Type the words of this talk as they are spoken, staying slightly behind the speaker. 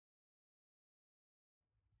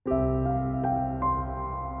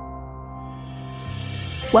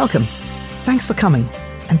Welcome. Thanks for coming,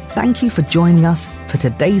 and thank you for joining us for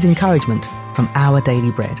today's encouragement from Our Daily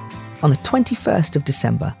Bread on the 21st of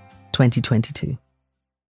December, 2022.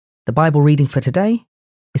 The Bible reading for today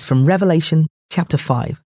is from Revelation chapter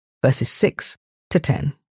 5, verses 6 to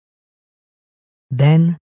 10.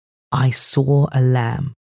 Then I saw a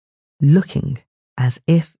lamb, looking as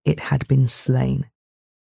if it had been slain,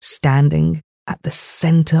 standing at the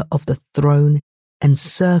center of the throne,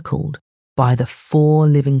 encircled by the 4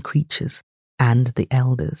 living creatures and the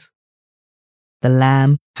elders. The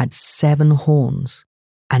Lamb had 7 horns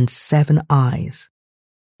and 7 eyes,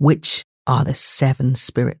 which are the 7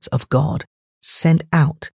 spirits of God sent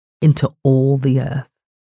out into all the earth.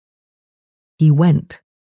 He went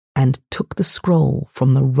and took the scroll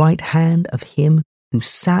from the right hand of him who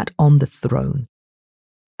sat on the throne,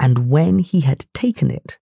 and when he had taken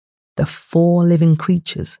it, the 4 living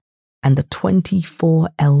creatures and the 24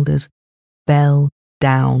 elders fell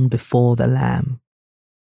down before the Lamb.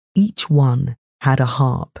 Each one had a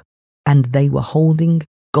harp, and they were holding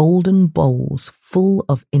golden bowls full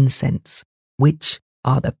of incense, which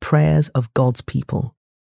are the prayers of God's people.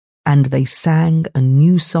 And they sang a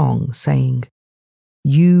new song, saying,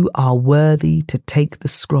 "You are worthy to take the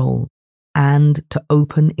scroll and to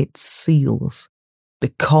open its seals,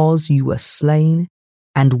 because you were slain,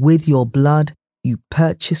 and with your blood you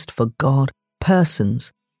purchased for God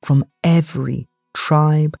persons from every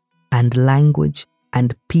tribe and language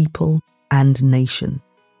and people and nation.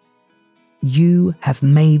 You have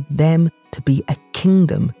made them to be a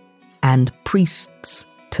kingdom and priests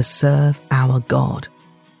to serve our God,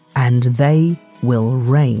 and they will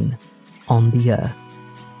reign on the earth."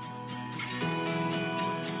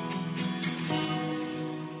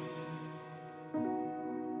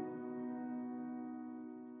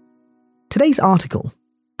 Today's article,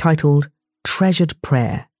 titled Treasured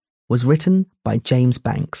Prayer, was written by James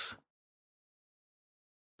Banks.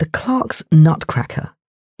 The Clark's nutcracker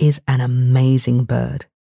is an amazing bird.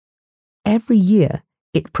 Every year,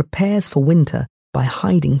 it prepares for winter by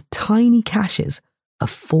hiding tiny caches of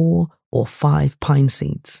 4 or 5 pine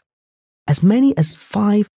seeds, as many as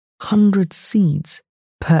 500 seeds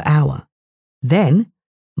per hour. Then,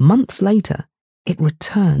 months later, it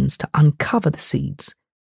returns to uncover the seeds,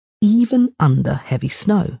 even under heavy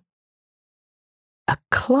snow. A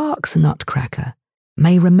Clark's nutcracker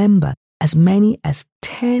may remember as many as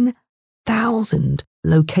 10,000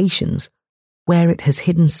 locations where it has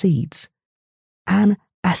hidden seeds. An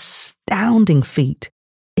astounding feat,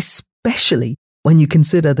 especially when you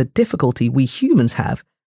consider the difficulty we humans have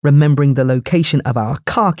remembering the location of our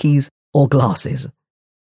car keys or glasses.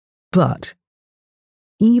 But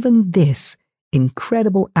even this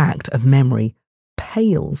incredible act of memory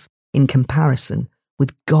pales in comparison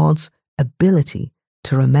with God's ability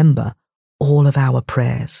to remember all of our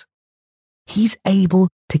prayers. He's able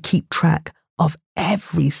to keep track of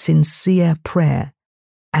every sincere prayer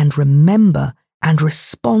and remember and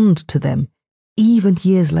respond to them even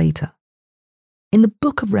years later. In the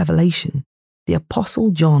book of Revelation, the Apostle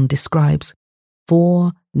John describes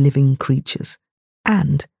 4 living creatures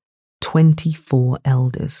and 24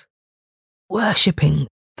 elders, worshipping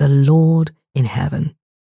the Lord in heaven.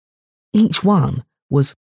 Each one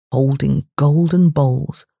was holding golden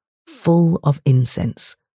bowls full of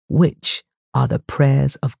incense, which are the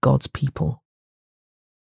prayers of God's people.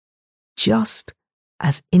 Just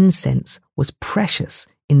as incense was precious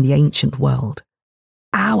in the ancient world,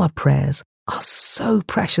 our prayers are so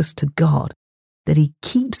precious to God that He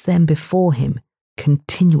keeps them before Him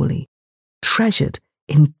continually, treasured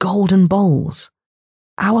in golden bowls.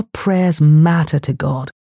 Our prayers matter to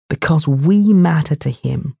God because we matter to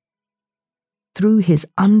Him. Through His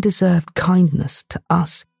undeserved kindness to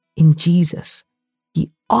us in Jesus, He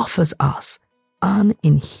offers us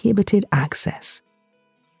uninhibited access.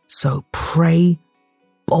 So pray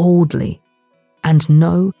boldly and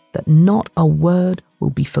know that not a word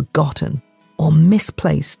will be forgotten or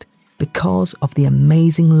misplaced because of the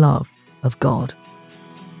amazing love of God.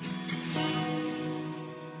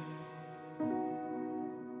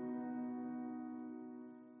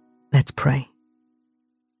 Let's pray.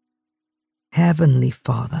 Heavenly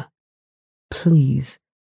Father, please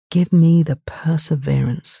give me the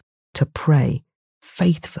perseverance to pray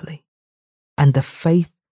faithfully and the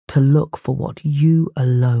faith to look for what you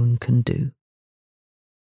alone can do.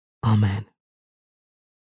 Amen.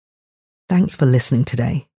 Thanks for listening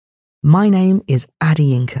today. My name is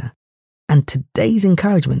Adi Inca, and today's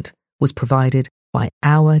encouragement was provided by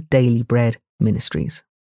Our Daily Bread Ministries.